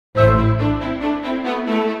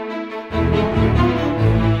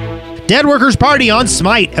Dead Workers Party on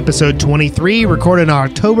Smite, episode 23, recorded on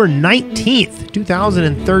October 19th,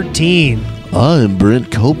 2013. I'm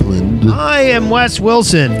Brent Copeland. I am Wes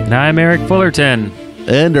Wilson. And I'm Eric Fullerton.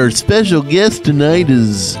 And our special guest tonight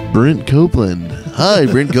is Brent Copeland. Hi,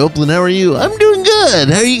 Brent Copeland. How are you? I'm doing good.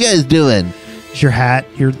 How are you guys doing? Is your hat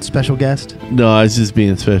your special guest? No, I was just being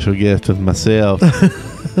a special guest with myself.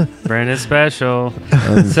 Brent is special.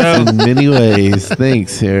 So in many ways.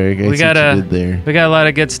 Thanks, Eric. We got a lot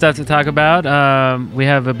of good stuff to talk about. We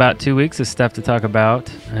have about 2 weeks of stuff to talk about,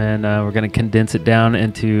 and we're going to condense it down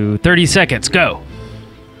into 30 seconds. Go.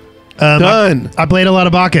 Done. I played a lot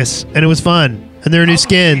of Bacchus, and it was fun. And there are new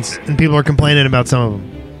skins, and people are complaining about some of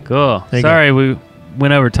them. Cool. Sorry, we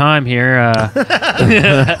went over time here.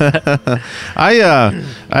 I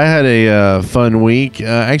had a fun week.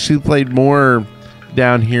 I actually played more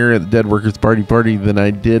down here at the Dead Workers Party than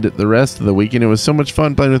I did at the rest of the week, and it was so much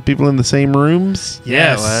fun playing with people in the same rooms.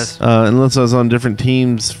 Yeah, it was. Unless I was on different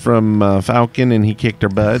teams from Falcon, and he kicked our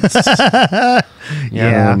butts.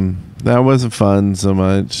 Yeah. That wasn't fun so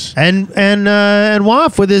much. And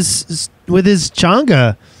Waff with his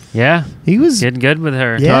Changa. Yeah, he was getting good with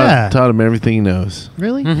her. Yeah, taught him everything he knows.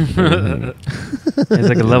 Really? It's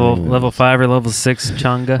like a level 5 or level 6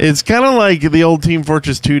 Changa. It's kind of like the old Team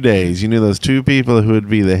Fortress 2 days. You knew those two people who would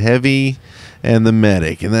be the heavy and the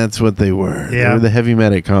medic, and that's what they were. Yeah. They were the heavy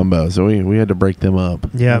medic combo, so we had to break them up.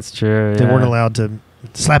 Yeah, that's true. They weren't allowed to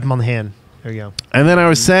slap him on the hand. There you go. And then I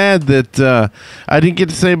was sad that I didn't get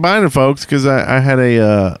to say bye to folks because I had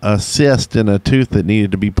a cyst in a tooth that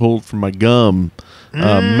needed to be pulled from my gum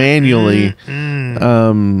manually.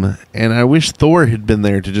 And I wish Thor had been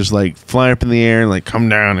there to just like fly up in the air and like come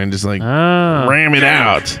down and just like ram it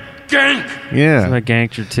out. Gank! Yeah. So I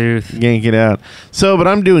ganked your tooth. Gank it out. So, but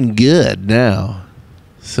I'm doing good now.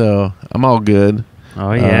 So I'm all good.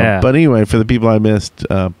 Oh, yeah. But anyway, for the people I missed,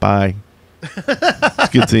 bye. It's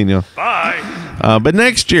good seeing you. Bye. But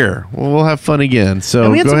next year we'll have fun again. So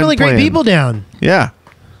and we had go some ahead really and plan. great people down. Yeah,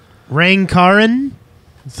 Rangkaran.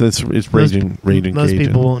 so it's raging Most Cajun.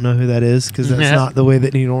 people won't know who that is because that's not the way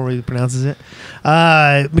that he normally pronounces it.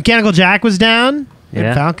 Mechanical Jack was down.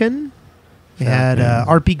 Yeah. Falcon. We had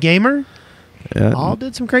RP Gamer. Yeah. All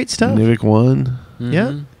did some great stuff. Nivik won. Mhm.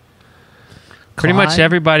 Yeah. Pretty much Clyde.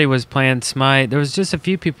 everybody was playing Smite. There was just a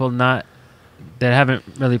few people that haven't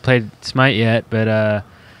really played Smite yet, but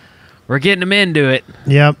we're getting them into it.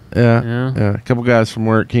 Yep. Yeah. A couple guys from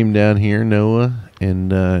work came down here, Noah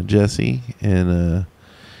and Jesse and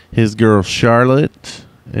his girl Charlotte.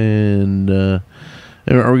 And are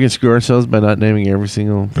we going to screw ourselves by not naming every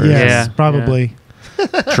single person? Yes, Yeah. probably.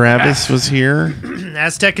 Travis was here.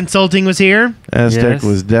 Aztec Consulting was here. Aztec Yes.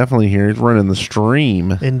 was definitely here. He's running the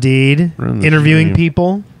stream. Indeed. Running the Interviewing stream.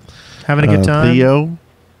 people. Having a good time. Theo.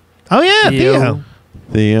 Oh, yeah.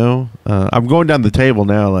 Theo. I'm going down the table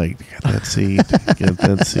now, like, get that seat, get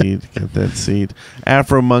that seat, get that seat.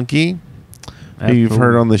 Afro Monkey, who you've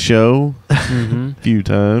heard on the show a few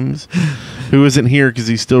times, who isn't here because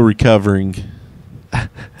he's still recovering from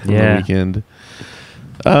the weekend.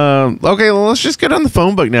 Okay, well, let's just get on the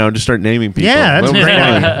phone book now and just start naming people. Yeah, that's That'll be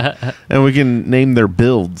great. fun. And we can name their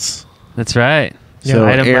builds. That's right. So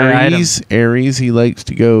Item by item. Aries, he likes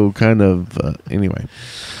to go kind of anyway.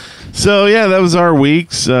 So yeah, that was our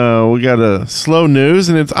weeks. We got a slow news,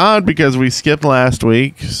 and it's odd because we skipped last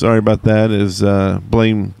week. Sorry about that.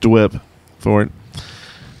 Blame Dwip for it.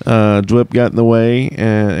 Dwip got in the way,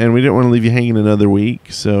 and we didn't want to leave you hanging another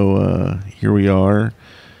week. So here we are.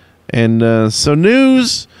 And so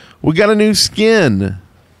news, we got a new skin,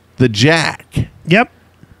 the Jack. Yep.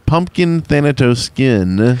 Pumpkin Thanatos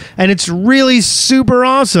skin. And it's really super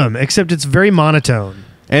awesome, except it's very monotone.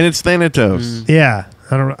 And it's Thanatos. Yeah.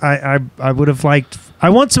 I would have liked. I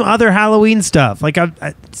want some other Halloween stuff. Like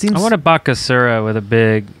it seems. I want a Bakasura with a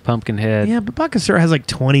big pumpkin head. Yeah, but Bakasura has like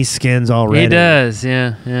 20 skins already. He does.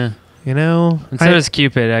 Yeah. You know. And so does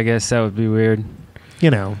Cupid. I guess that would be weird. You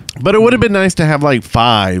know. But it would have been nice to have like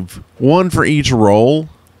 5, one for each role.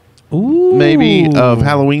 Ooh. Maybe of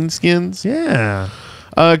Halloween skins. Yeah.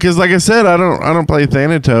 Because like I said, I don't play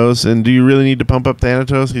Thanatos, and do you really need to pump up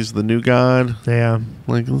Thanatos? He's the new god. Yeah.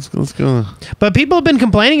 Like let's go. But people have been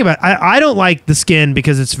complaining about. I don't like the skin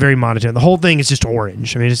because it's very monotone. The whole thing is just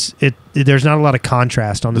orange. I mean, there's not a lot of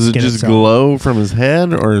contrast on the Does skin it just itself. glow from his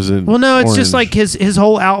head, or is it? Well, no, it's just orange? like his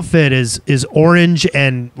whole outfit is orange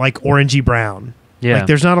and like orangey brown. Yeah. Like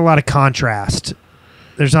there's not a lot of contrast.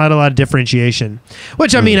 There's not a lot of differentiation,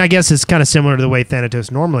 which I mean, I guess is kind of similar to the way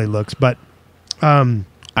Thanatos normally looks. But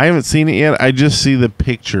I haven't seen it yet. I just see the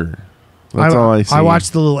picture. That's all I see. I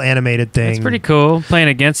watched the little animated thing. It's pretty cool playing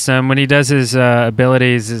against him. When he does his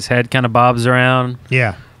abilities, his head kind of bobs around.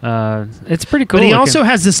 Yeah. It's pretty cool. But he looking. also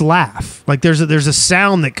has this laugh. Like there's a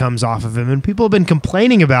sound that comes off of him, and people have been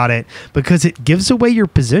complaining about it because it gives away your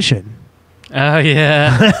position. Oh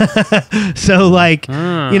yeah. So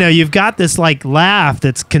you've got this like laugh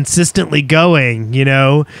that's consistently going,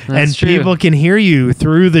 That's and true. people can hear you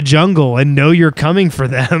through the jungle and know you're coming for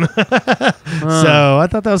them. So I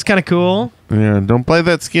thought that was kind of cool. Yeah, don't play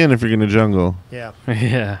that skin if you're going to jungle. Yeah.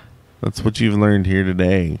 Yeah. That's what you've learned here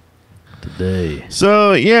today.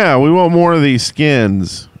 So, yeah, we want more of these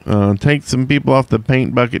skins. Take some people off the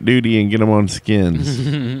paint bucket duty and get them on skins.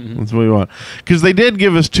 That's what we want. Because they did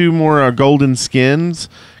give us 2 more golden skins.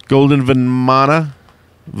 Golden Vimana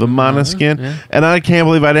skin. Yeah. And I can't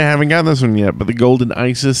believe I haven't gotten this one yet. But the Golden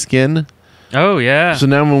Isis skin. Oh yeah. So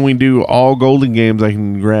now when we do all golden games, I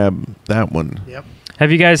can grab that one. Yep.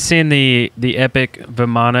 Have you guys seen the epic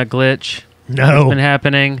Vimana glitch? No. That's been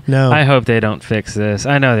happening. No. I hope they don't fix this.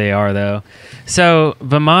 I know they are though. So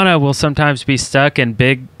Vimana will sometimes be stuck in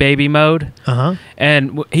big baby mode,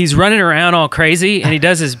 and he's running around all crazy, and he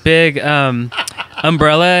does his big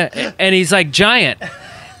umbrella, and he's like giant.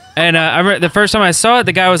 And I remember the first time I saw it,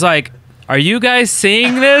 the guy was like, "Are you guys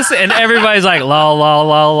seeing this?" And everybody's like, "Lol, lol,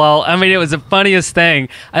 lol, lol." I mean, it was the funniest thing.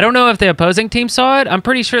 I don't know if the opposing team saw it. I'm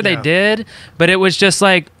pretty sure they did, but it was just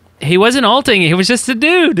like. He wasn't ulting. He was just a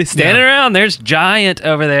dude standing around. There's Giant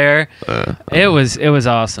over there. It was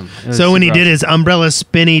awesome. So when he did his umbrella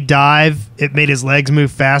spinny dive, it made his legs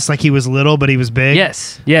move fast like he was little, but he was big?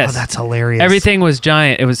 Yes. Oh, that's hilarious. Everything was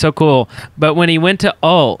giant. It was so cool. But when he went to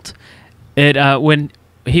ult, when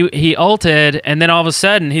he ulted, and then all of a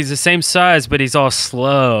sudden he's the same size, but he's all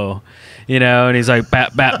slow. And he's like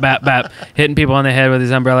bap, bap, bap, bap, hitting people on the head with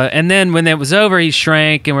his umbrella. And then when it was over, he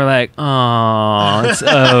shrank, and we're like, "Oh, it's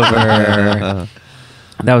over."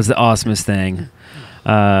 That was the awesomest thing.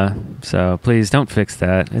 So please don't fix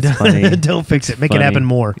that. It's funny. Don't fix it. Make it happen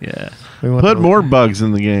more. Yeah. Put more bugs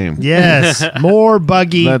in the game. Yes, more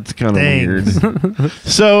buggy. That's kind of things. weird.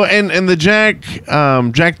 So, and the Jack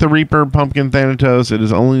the Reaper Pumpkin Thanatos, it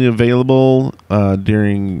is only available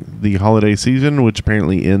during the holiday season, which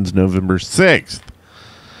apparently ends November 6th.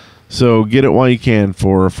 So get it while you can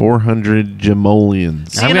for 400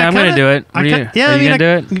 Gemolians. I'm going to do it. Are you going to do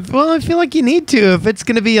it? Well, I feel like you need to if it's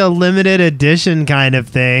going to be a limited edition kind of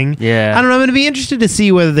thing. Yeah. I don't know. I'm going to be interested to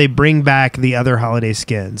see whether they bring back the other holiday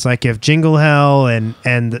skins, like if Jingle Hell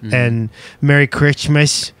and Merry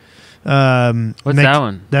Christmas. What's that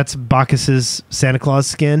one? That's Bacchus's Santa Claus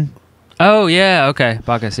skin. Oh yeah. Okay,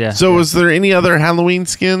 Bacchus. Yeah. So was there any other Halloween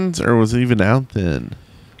skins, or was it even out then?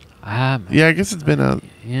 Yeah, I guess it's been out.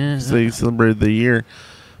 Yeah. They celebrated the year.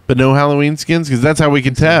 But no Halloween skins? Because that's how we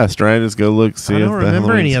can test, right? Is go look, see if the I don't remember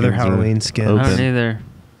Halloween any other skins are Halloween skins. open. I don't either.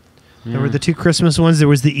 There were the 2 Christmas ones. There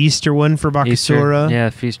was the Easter one for Bacchusura. Easter.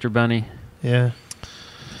 Yeah, Feaster Bunny. Yeah.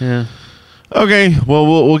 Yeah. Okay, well,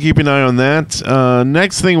 we'll keep an eye on that.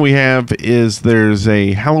 Next thing we have is there's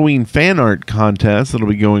a Halloween fan art contest that'll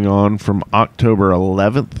be going on from October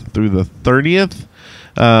 11th through the 30th.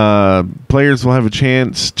 Players will have a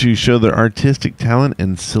chance to show their artistic talent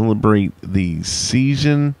and celebrate the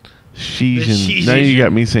season. Now you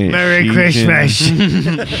got me saying Merry Christmas.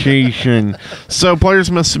 season. So players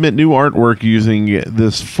must submit new artwork using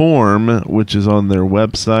this form, which is on their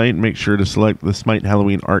website. Make sure to select the Smite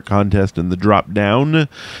Halloween Art Contest in the drop down.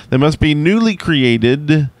 They must be newly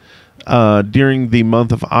created during the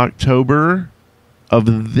month of October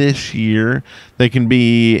of this year. They can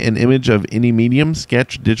be an image of any medium,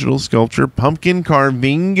 sketch, digital, sculpture, pumpkin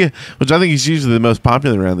carving, which I think is usually the most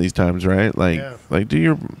popular around these times, right? Like do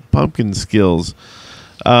your pumpkin skills.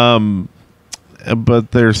 But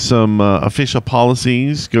there's some official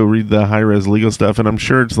policies. Go read the high-res legal stuff, and I'm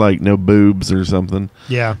sure it's like no boobs or something.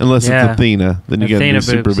 Yeah. Unless it's Athena. Then you got to do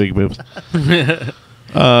super big boobs.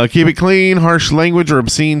 Keep it clean. Harsh language or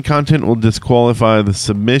obscene content will disqualify the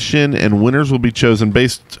submission, and winners will be chosen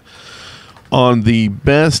based on the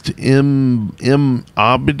best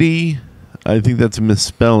obity. I think that's a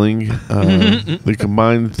misspelling. The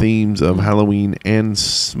combined themes of Halloween and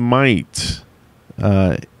Smite.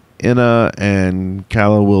 Inna and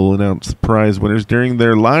Kala will announce the prize winners during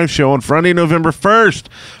their live show on Friday, November 1st.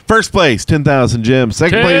 First place, 10,000 gems.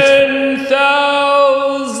 Second place,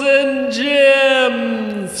 10,000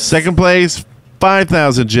 gems. Second place,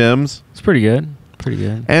 5,000 gems. It's pretty good. Pretty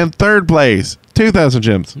good. And third place, 2,000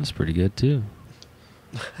 gems. That's pretty good too.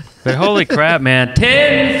 But holy crap, man.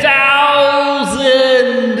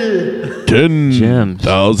 10,000!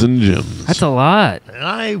 10,000 gems. That's a lot.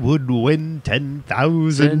 I would win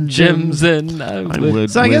 10,000 Gems gems. and I would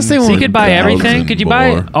would. So I guess win they So you won't- could buy 10,000 everything. Could you buy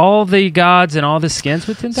more. all the gods and all the skins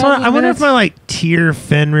with 10,000? So I wonder if minutes? my like tier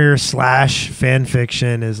Fenrir / fan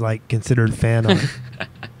fiction is like considered fan art.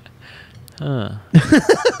 Huh.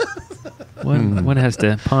 One has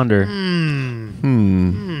to ponder.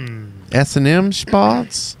 S&M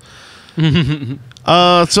spots?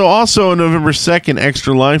 So also on November 2nd,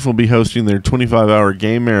 Extra Life will be hosting their 25-hour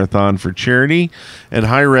game marathon for charity, and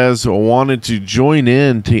Hi-Rez wanted to join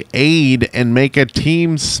in to aid and make a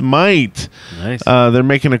team Smite. Nice. They're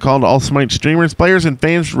making a call to all Smite streamers, players, and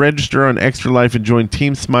fans to register on Extra Life and join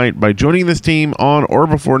Team Smite by joining this team on or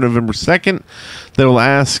before November 2nd. They will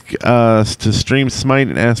ask us to stream Smite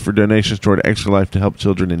and ask for donations toward Extra Life to help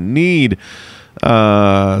children in need.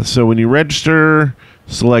 So when you register,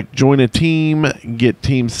 select join a team, get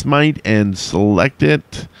Team Smite, and select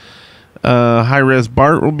it. Hi-Rez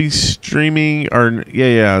Bart will be streaming,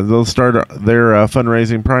 they'll start their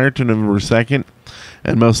fundraising prior to November 2nd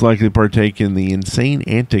and most likely partake in the insane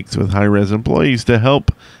antics with Hi-Rez employees to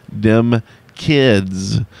help them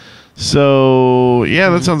kids. So, yeah,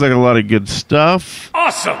 that sounds like a lot of good stuff.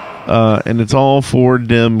 Awesome. And it's all for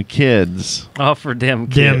them kids. All for them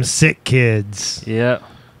kids. Damn sick kids. Yep.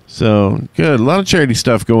 So, good. A lot of charity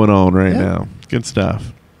stuff going on right now. Good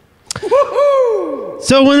stuff.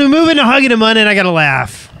 So when we move into Hugging a Monday, I got to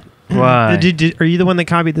laugh. Why? Are you the one that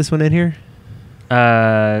copied this one in here?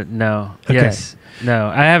 No. Okay. Yes. No,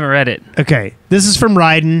 I haven't read it. Okay. This is from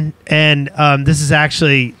Ryden, and this is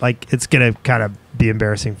actually, like, it's going to kind of be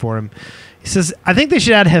embarrassing for him. He says, I think they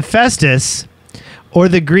should add Hephaestus or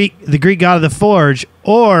the Greek god of the forge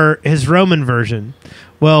or his Roman version.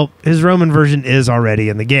 Well, his Roman version is already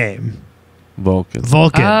in the game. Vulcan.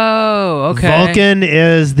 Oh, okay. Vulcan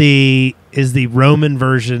is the Roman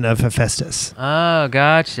version of Hephaestus, Oh,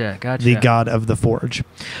 gotcha. the god of the forge.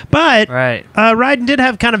 But Right. Ryden did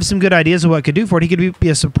have kind of some good ideas of what it could do for it. He could be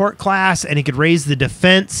a support class, and he could raise the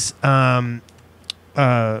defense for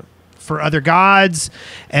other gods,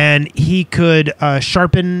 and he could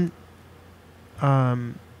sharpen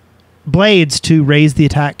blades to raise the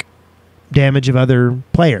attack damage of other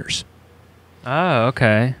players. Oh,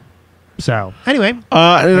 okay. So, anyway. And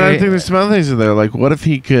I think there's some other things in there. Like, what if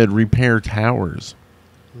he could repair towers?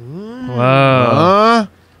 Whoa.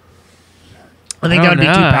 I think that would be too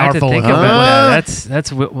I have to powerful. think if about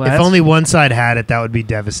that. if only one side had it, that would be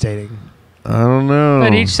devastating. I don't know.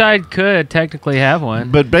 But each side could technically have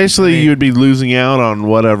one. But basically, I mean- you would be losing out on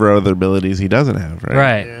whatever other abilities he doesn't have, right?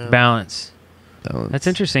 Right. Yeah. Balance. Balance. That's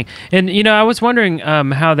interesting. And, I was wondering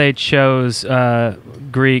how they chose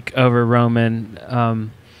Greek over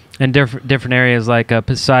Roman in different areas like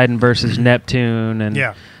Poseidon versus Neptune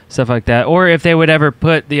and stuff like that. Or if they would ever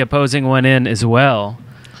put the opposing one in as well,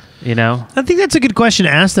 I think that's a good question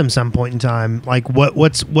to ask them some point in time. Like,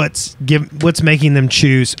 what's making them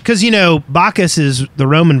choose? Because, Bacchus is the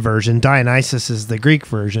Roman version. Dionysus is the Greek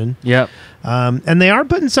version. Yep. And they are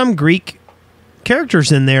putting some Greek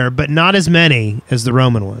characters in there, but not as many as the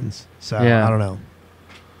Roman ones. So, Yeah. I don't know.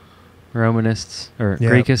 Romanists or Yeah.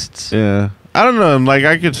 Greekists. Yeah. I don't know. Like,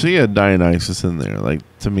 I could see a Dionysus in there. Like,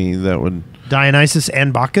 to me, that would... Dionysus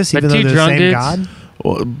and Bacchus, But even though two they're the drunk same dudes? god.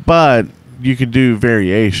 Well, but you could do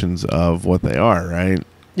variations of what they are, right?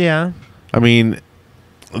 Yeah. I mean,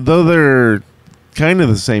 though they're kind of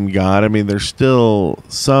the same god, I mean, there's still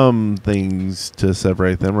some things to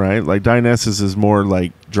separate them, right? Like, Dionysus is more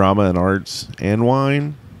like drama and arts and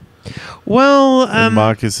wine. Well, And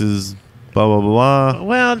Bacchus is blah, blah, blah.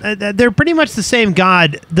 well, they're pretty much the same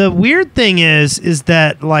god. The weird thing is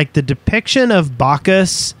that, like, the depiction of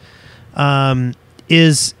Bacchus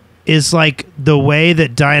is like the way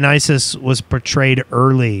that Dionysus was portrayed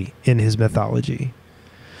early in his mythology.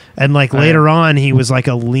 And, like, later on, he was like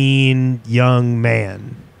a lean young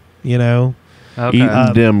man, Okay.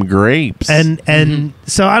 Eating them grapes. And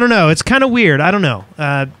so I don't know. It's kind of weird. I don't know.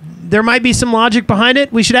 There might be some logic behind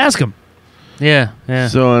it. We should ask him. Yeah.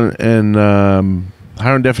 So,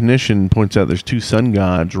 Higher Definition points out there's two sun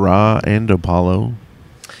gods, Ra and Apollo.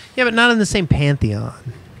 Yeah, but not in the same pantheon.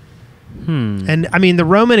 Hmm. And I mean, the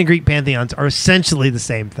Roman and Greek pantheons are essentially the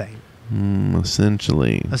same thing.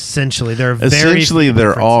 Essentially. There are very Essentially, few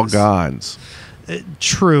they're all differences. gods.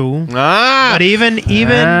 True. Ah! But even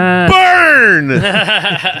Burn!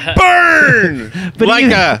 Burn! But like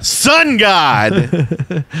even- a sun god.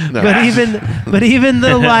 No. but even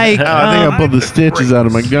the like. I think I pulled the stitches out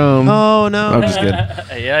of my gum. Oh no! I'm just kidding.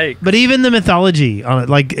 Yikes. But even the mythology on it,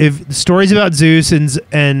 like if stories about Zeus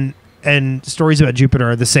and stories about Jupiter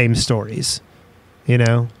are the same stories,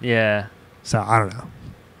 Yeah. So I don't know.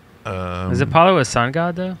 Is Apollo a sun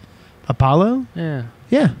god though? Apollo? Yeah.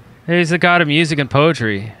 Yeah. He's the god of music and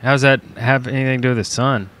poetry. How does that have anything to do with the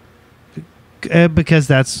sun? Because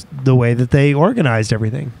that's the way that they organized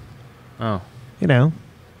everything. Oh. You know.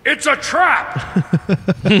 It's a trap!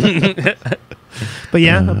 But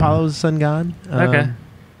yeah, Apollo was a sun god. Okay.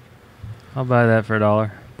 I'll buy that for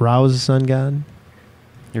 $1. Ra was a sun god.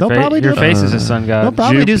 Your face is a sun god. They'll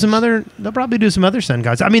probably do some other. They'll probably do some other sun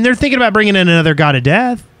gods. I mean, they're thinking about bringing in another god of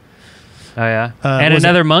death. Oh yeah, and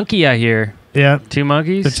another monkey. I hear. Yeah, 2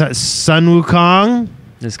 monkeys. Sun Wukong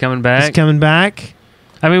is coming back. Is coming back.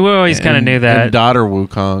 I mean, we always kind of knew that. And daughter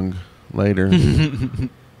Wukong later.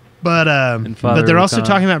 But they're also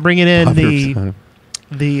talking about bringing in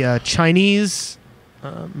the Chinese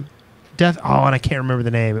death. Oh, and I can't remember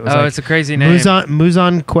the name. It was it's a crazy name.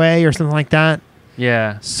 Muzan Kui or something like that.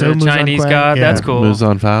 Yeah, so the Chinese god. Yeah. That's cool.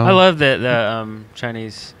 Muzan Fao. I love that the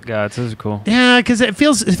Chinese gods. Those are cool. Yeah, because it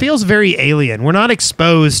feels very alien. We're not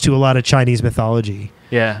exposed to a lot of Chinese mythology.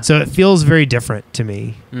 Yeah. So it feels very different to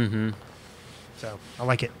me. Mm-hmm. So I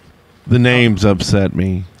like it. The names upset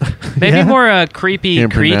me. Maybe more creepy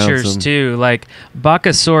Can't creatures too. Like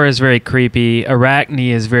Bakasura is very creepy. Arachne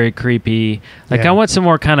is very creepy. Like I want some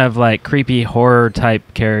more kind of like creepy horror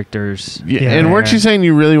type characters. Yeah. And weren't you saying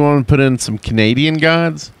you really want to put in some Canadian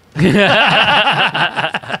gods?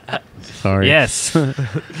 Sorry. Yes.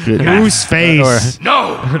 Moose Face.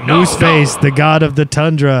 Moose Face, the god of the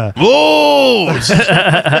tundra. Whoa!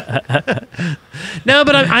 No,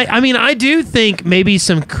 but I mean, I do think maybe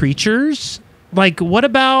some creatures. Like, what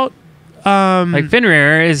about... like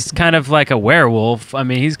Fenrir is kind of like a werewolf. I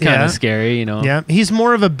mean, he's kind of scary, you know. Yeah, he's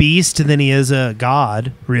more of a beast than he is a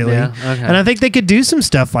god, really. Yeah, okay. And I think they could do some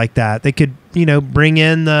stuff like that. They could, bring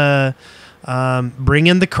in the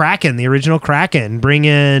Kraken, the original Kraken. Bring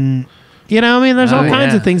in... there's all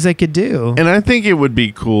kinds of things they could do. And I think it would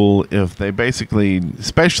be cool if they basically,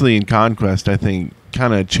 especially in Conquest, I think,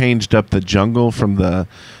 kind of changed up the jungle from the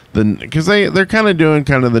because they're kind of doing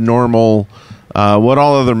kind of the normal, what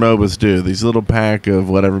all other MOBAs do, these little pack of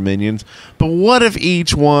whatever minions. But what if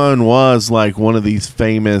each one was like one of these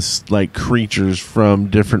famous like creatures from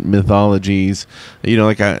different mythologies,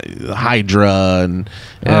 like a Hydra and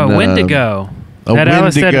Wendigo.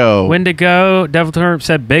 Wendigo. Wendigo. Devil Turnip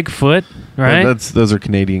said Bigfoot, right? Those are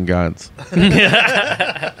Canadian gods.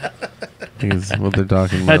 Is what they're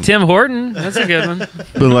talking about. Tim Horton. That's a good one.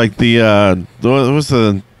 But like what was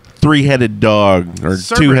the 3-headed dog or Cerberus.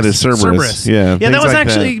 2-headed Cerberus? Yeah, that was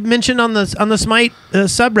actually mentioned on the Smite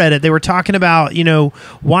subreddit. They were talking about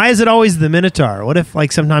why is it always the Minotaur? What if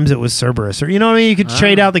like sometimes it was Cerberus, or what I mean? You could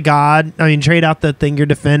trade out the god. I mean, trade out the thing you're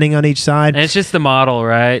defending on each side. And it's just the model,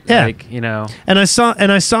 right? Yeah. Like, And I saw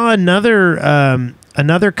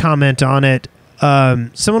another comment on it.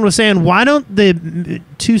 Someone was saying, why don't the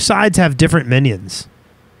two sides have different minions?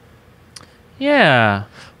 Yeah.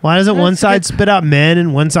 Why doesn't one side spit out men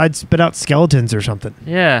and one side spit out skeletons or something?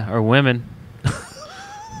 Yeah, or women.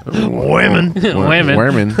 Women.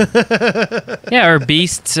 Yeah, or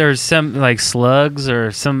beasts or some like slugs or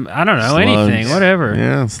some, I don't know, anything, whatever.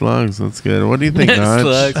 Yeah, slugs. That's good. What do you think, Notch?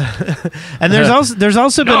 Slugs. And there's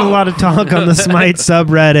also been a lot of talk on the Smite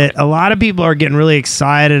subreddit. A lot of people are getting really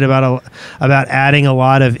excited about adding a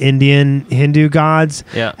lot of Indian Hindu gods.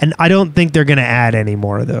 Yeah. And I don't think they're going to add any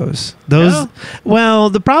more of those. No? Well,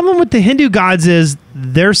 the problem with the Hindu gods is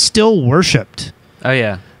they're still worshipped. Oh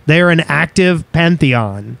yeah. They are an active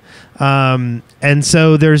pantheon. And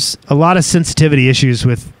so there's a lot of sensitivity issues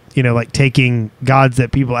with, like taking gods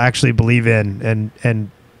that people actually believe in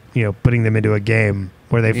and putting them into a game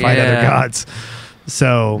where they fight other gods.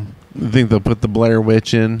 So You think they'll put the Blair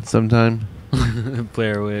Witch in sometime?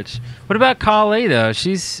 Blair Witch. What about Kali though? Is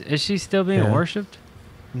she still being worshipped?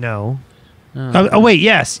 no. Oh wait,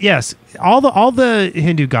 yes. All the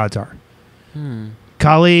Hindu gods are.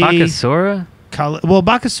 Kali, Bakasura? Well,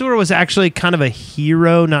 Bakasura was actually kind of a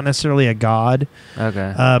hero, not necessarily a god.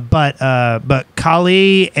 Okay. But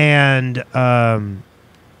Kali and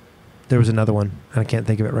there was another one. I can't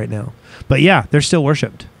think of it right now. But yeah, they're still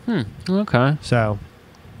worshipped. Okay. So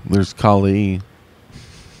There's Kali.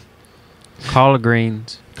 Collard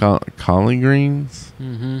greens. Collard greens?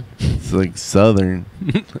 Mm-hmm. It's like southern.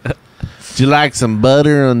 Do you like some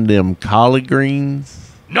butter on them collard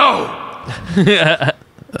greens? No!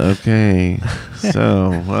 Okay.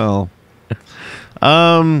 So, well,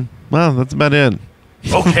 that's about it.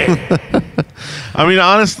 Okay. I mean,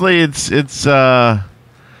 honestly, it's I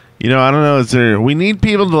don't know. We need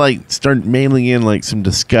people to like start mailing in like some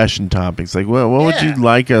discussion topics. Like, what would you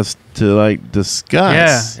like us to like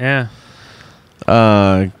discuss? Yeah.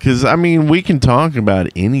 Because I mean, we can talk about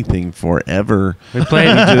anything forever. We played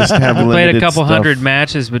Just have we played a limited couple stuff. hundred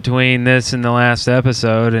matches between this and the last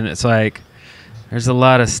episode, and it's like there's a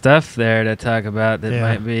lot of stuff there to talk about that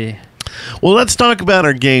might be. Well, let's talk about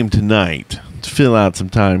our game tonight to fill out some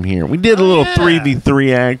time here. We did a little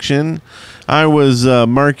 3v3 action. I was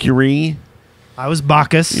Mercury. I was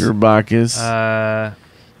Bacchus. You were Bacchus.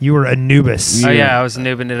 You were Anubis. Oh yeah, I was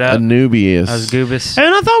noobing it up. Anubius. I was Goobus. And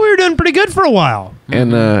I thought we were doing pretty good for a while.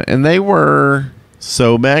 And they were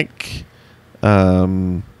Sobek,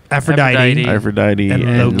 Aphrodite.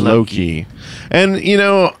 and Loki. And you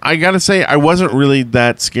know, I gotta say, I wasn't really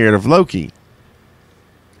that scared of Loki.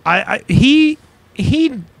 He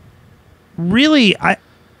really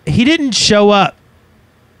he didn't show up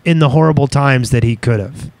in the horrible times that he could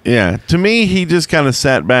have. Yeah, to me, he just kind of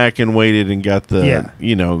sat back and waited and got the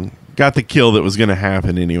got the kill that was going to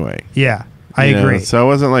happen anyway. Yeah, I agree. So I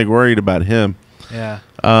wasn't like worried about him. Yeah.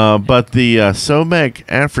 But the Sobek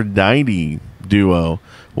Aphrodite duo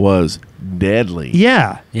was deadly.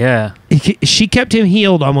 Yeah. Yeah. She kept him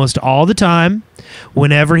healed almost all the time.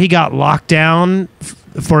 Whenever he got locked down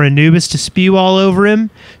for Anubis to spew all over him,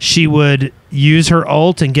 she would use her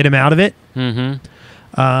ult and get him out of it. Mm-hmm.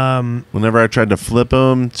 Whenever I tried to flip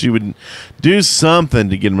him, she would do something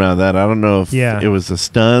to get him out of that. I don't know if it was a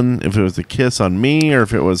stun, if it was a kiss on me, or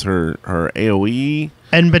if it was her AoE.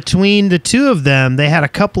 And between the two of them, they had a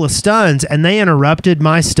couple of stuns, and they interrupted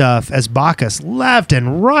my stuff as Bacchus left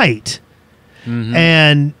and right. Mm-hmm.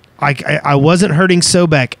 And I wasn't hurting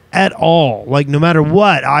Sobek at all. Like, no matter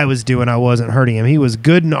what I was doing, I wasn't hurting him. He was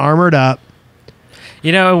good and armored up.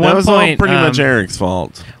 You know, at that one was point, all pretty much Eric's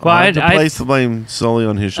fault. Well, I had to place the blame solely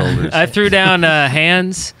on his shoulders. I threw down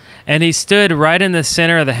hands, and he stood right in the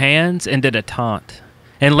center of the hands and did a taunt.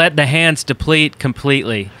 And let the hands deplete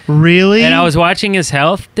completely. Really? And I was watching his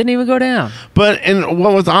health. Didn't even go down. And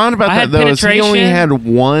what was odd about that, though, is he only had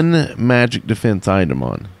one magic defense item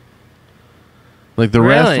on. Like, the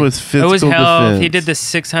rest was physical it was health. defense. He did the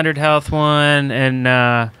 600 health one, and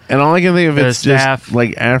all I can think of is staff. just,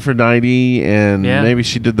 like, Aphrodite, and maybe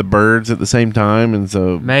she did the birds at the same time, and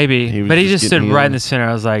so... Maybe. He but he just stood healed. right in the center.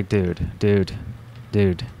 I was like, dude.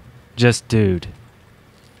 Just dude.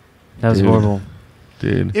 That was horrible.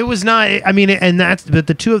 Dude. It was not. I mean, but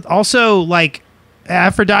the two of also, like,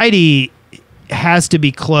 Aphrodite has to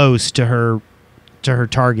be close to her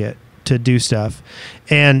target to do stuff,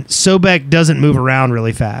 and Sobek doesn't move around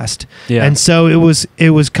really fast. Yeah. And so it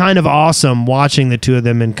was kind of awesome watching the two of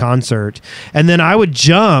them in concert. And then I would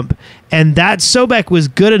jump, and that Sobek was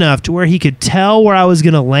good enough to where he could tell where I was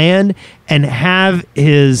going to land and have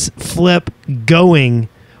his flip going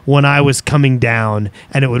when I was coming down,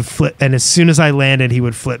 and it would flip, and as soon as I landed, he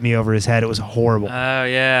would flip me over his head. It was horrible. Oh,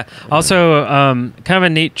 yeah. Also, kind of a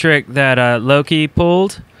neat trick that Loki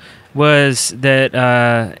pulled was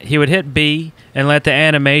that he would hit B and let the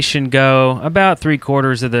animation go about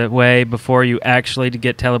 3/4 of the way before you actually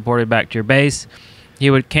get teleported back to your base. He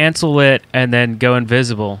would cancel it and then go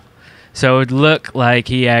invisible. So it would look like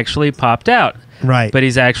he actually popped out. Right. But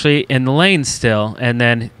he's actually in the lane still, and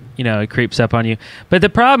then... he creeps up on you. But the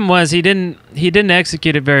problem was he didn't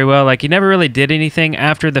execute it very well. Like, he never really did anything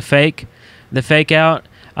after the fake out.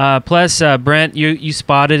 Plus, Brent, you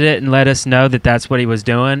spotted it and let us know that that's what he was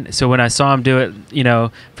doing. So when I saw him do it,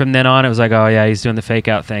 from then on, it was like, oh yeah, he's doing the fake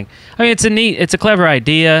out thing. I mean, it's a clever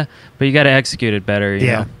idea, but you got to execute it better.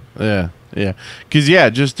 You know? Yeah. Because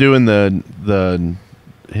just doing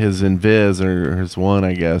his invis or his one,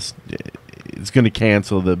 I guess, it's going to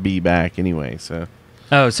cancel the B back anyway. So.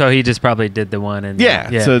 Oh, so he just probably did the one and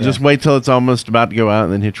just wait till it's almost about to go out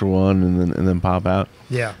and then hit your one and then pop out.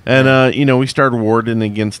 Yeah. And we started warding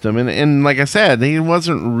against him and like I said, he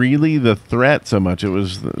wasn't really the threat so much. It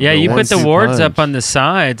was you put the 1-2 wards punch. up on the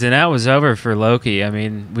sides and that was over for Loki. I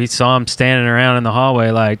mean, we saw him standing around in the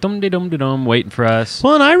hallway like dum-de-dum-de-dum waiting for us.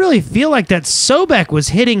 Well, and I really feel like that Sobek was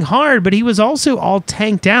hitting hard, but he was also all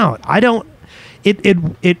tanked out.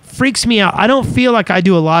 It freaks me out. I don't feel like I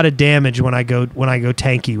do a lot of damage when I go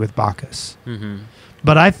tanky with Bacchus. Mm-hmm.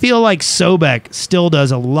 But I feel like Sobek still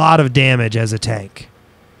does a lot of damage as a tank.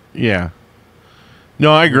 Yeah.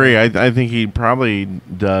 No, I agree. I think he probably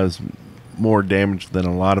does more damage than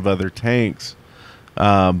a lot of other tanks.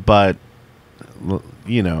 But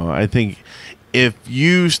I think if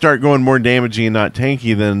you start going more damaging and not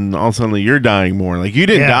tanky, then all of a sudden you're dying more. Like, you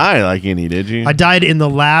didn't die like any, did you? I died in the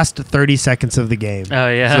last 30 seconds of the game. Oh,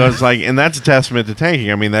 yeah. So it's like, and that's a testament to tanking.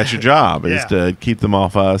 I mean, that's your job, is to keep them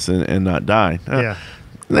off us and not die. Yeah.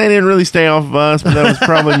 They didn't really stay off of us, but that was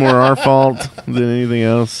probably more our fault than anything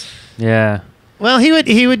else. Yeah. Well, he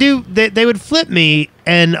would do. They would flip me,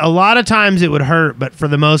 and a lot of times it would hurt, but for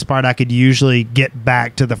the most part, I could usually get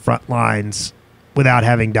back to the front lines without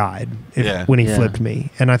having died when he flipped me.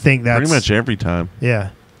 And I think that's pretty much every time. Yeah.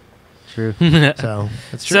 True. So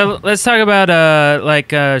that's true. So let's talk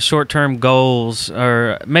about short-term goals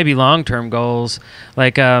or maybe long-term goals.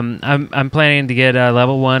 Like I'm planning to get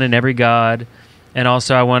level 1 in every god, and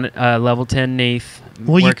also I want level 10 Neath.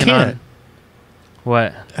 Well, you can't.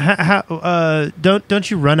 What?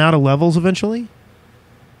 Don't you run out of levels eventually?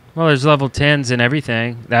 Well, there's level 10s and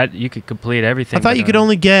everything that you could complete everything. I thought you could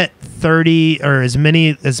only get 30 or as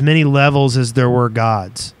many levels as there were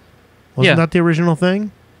gods. Wasn't that the original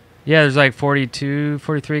thing? Yeah, there's like 42,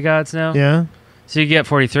 43 gods now. Yeah. So you get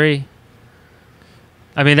 43.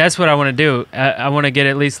 I mean, that's what I want to do. I want to get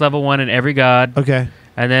at least level 1 in every god. Okay.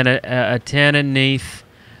 And then a 10 in Neath.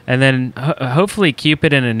 And then hopefully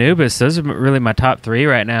Cupid and Anubis. Those are really my top 3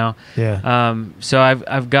 right now. Yeah. So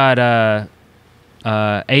I've got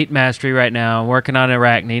 8 mastery right now. I'm working on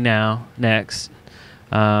Arachne now next.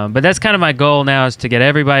 But that's kind of my goal now, is to get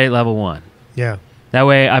everybody at level 1. Yeah. That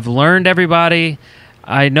way I've learned everybody.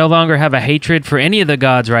 I no longer have a hatred for any of the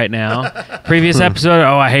gods right now. Previous episode,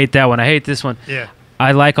 I hate that one. I hate this one. Yeah.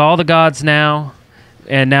 I like all the gods now.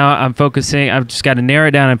 And now I'm focusing. I've just got to narrow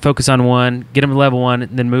it down and focus on one, get them to level 1,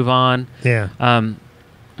 and then move on. Yeah.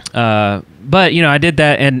 But I did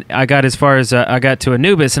that, and I got as far as I got to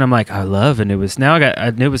Anubis, and I'm like, I love Anubis. Now I got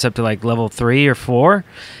Anubis up to like level 3 or 4,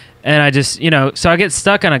 and I just so I get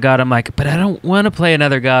stuck on a god. I'm like, but I don't want to play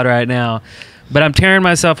another god right now. But I'm tearing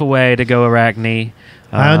myself away to go Arachne.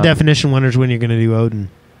 My own definition wonders when you're going to do Odin.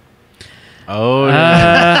 Oh,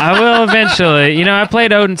 yeah. I will eventually. I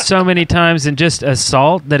played Odin so many times in just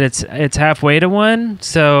Assault that it's halfway to 1.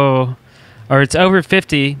 So, or it's over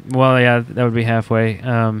 50. Well, yeah, that would be halfway.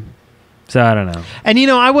 So I don't know. And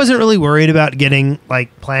I wasn't really worried about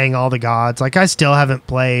playing all the gods. Like I still haven't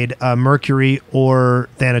played Mercury or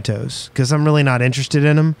Thanatos because I'm really not interested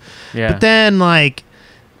in them. Yeah. But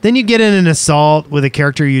then you get in an Assault with a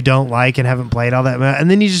character you don't like and haven't played all that much, and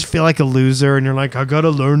then you just feel like a loser, and you're like, I gotta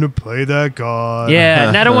learn to play that god. Yeah,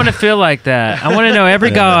 and I don't want to feel like that. I want to know every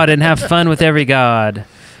god and have fun with every god.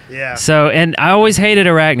 Yeah. So, and I always hated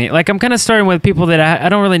Arachne. Like, I'm kind of starting with people that I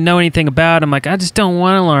don't really know anything about. I'm like, I just don't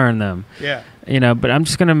want to learn them. Yeah. But I'm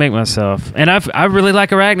just gonna make myself. And I really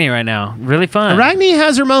like Arachne right now. Really fun. Arachne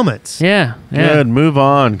has her moments. Yeah. Good. Move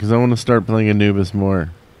on, because I want to start playing Anubis more.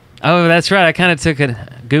 Oh, that's right. I kind of took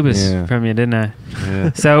a Goobus from you, didn't I?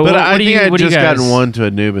 Yeah. So, but what I do think you? I What do you just guys? gotten one to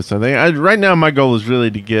Anubis. I think right now my goal is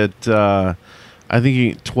really to get. I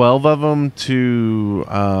think 12 of them to.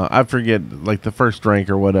 I forget like the first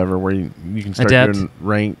rank or whatever, where you can start Adept. doing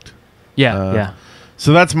ranked. Yeah.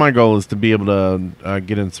 So that's my goal, is to be able to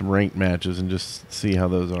get in some ranked matches and just see how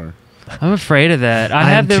those are. I'm afraid of that. I I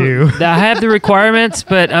have am too. I have the requirements,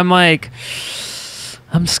 but I'm like,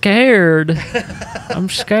 I'm scared. I'm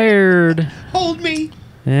scared. Hold me.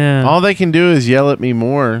 Yeah. All they can do is yell at me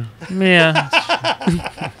more, Yeah.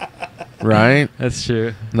 right? That's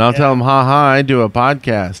true. And I'll tell them, haha, I do a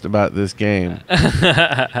podcast about this game.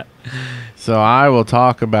 So I will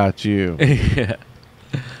talk about you. Yeah.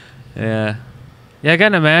 Yeah. Yeah, I got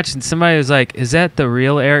in a match and somebody was like, is that the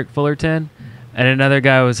real Eric Fullerton? And another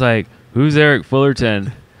guy was like, who's Eric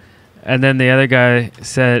Fullerton? And then the other guy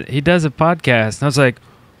said, he does a podcast. And I was like,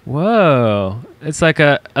 whoa. It's like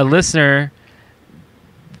a listener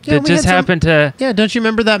that just happened to... Yeah, don't you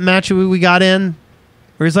remember that match we got in?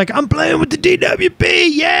 Where he's like, I'm playing with the DWP,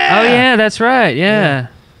 yeah! Oh, yeah, that's right, yeah.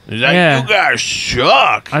 He's like, Yeah. you guys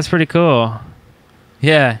suck. That's pretty cool.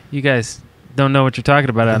 Yeah, you guys don't know what you're talking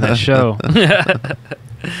about on that show.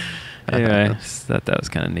 Anyway, just thought that was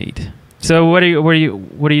kind of neat. So what are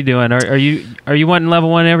you doing? Are you wanting level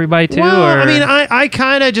 1 everybody too? Well, or? I mean, I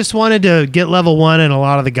kind of just wanted to get level 1 in a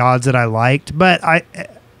lot of the gods that I liked, but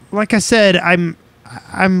like I said, I'm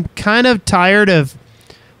kind of tired of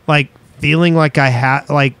feeling like I have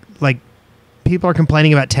like people are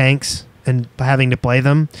complaining about tanks and having to play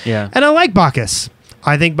them. Yeah. And I like Bacchus.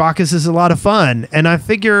 I think Bacchus is a lot of fun, and I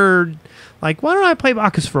figured, why don't I play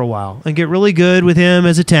Bacchus for a while and get really good with him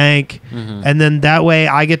as a tank, and then that way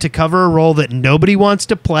I get to cover a role that nobody wants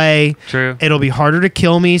to play. True. It'll be harder to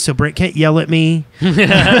kill me, so Brent can't yell at me.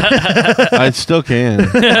 I still can.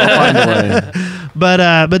 I'll find a way.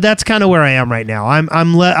 But that's kind of where I am right now.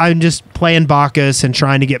 I'm just playing Bacchus and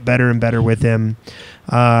trying to get better and better with him.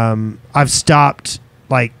 I've stopped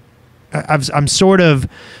I'm sort of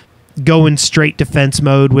go in straight defense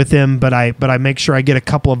mode with him, but I make sure I get a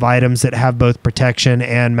couple of items that have both protection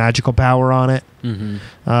and magical power on it. Mm-hmm.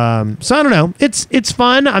 So I don't know. It's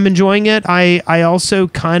fun. I'm enjoying it. I also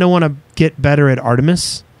kind of want to get better at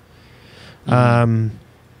Artemis.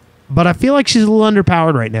 But I feel like she's a little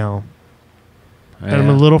underpowered right now. And I'm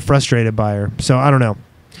a little frustrated by her. So I don't know.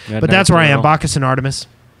 But that's where I am, Bacchus and Artemis.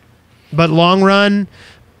 But long run,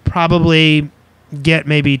 probably get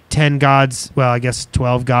maybe 10 gods, well, I guess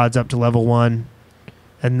 12 gods up to level 1.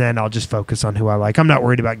 And then I'll just focus on who I like. I'm not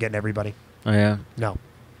worried about getting everybody. Oh, yeah? No.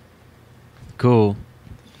 Cool.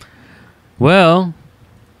 Well,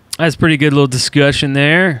 that's a pretty good little discussion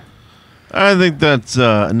there. I think that's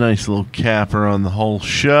a nice little capper on the whole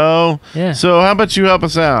show. Yeah. So how about you help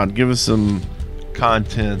us out? Give us some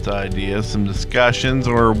content ideas, some discussions,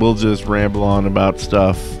 or we'll just ramble on about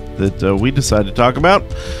stuff that we decide to talk about.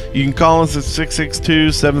 You can call us at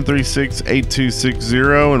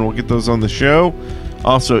 662-736-8260, and we'll get those on the show.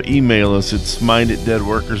 Also, email us at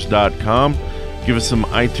smite@deadworkers.com. Give us some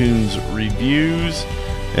iTunes reviews,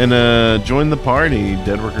 and join the party,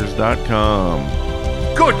 deadworkers.com.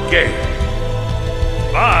 Good game.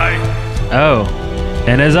 Bye. Oh,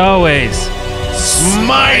 and as always,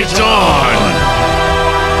 Smite on!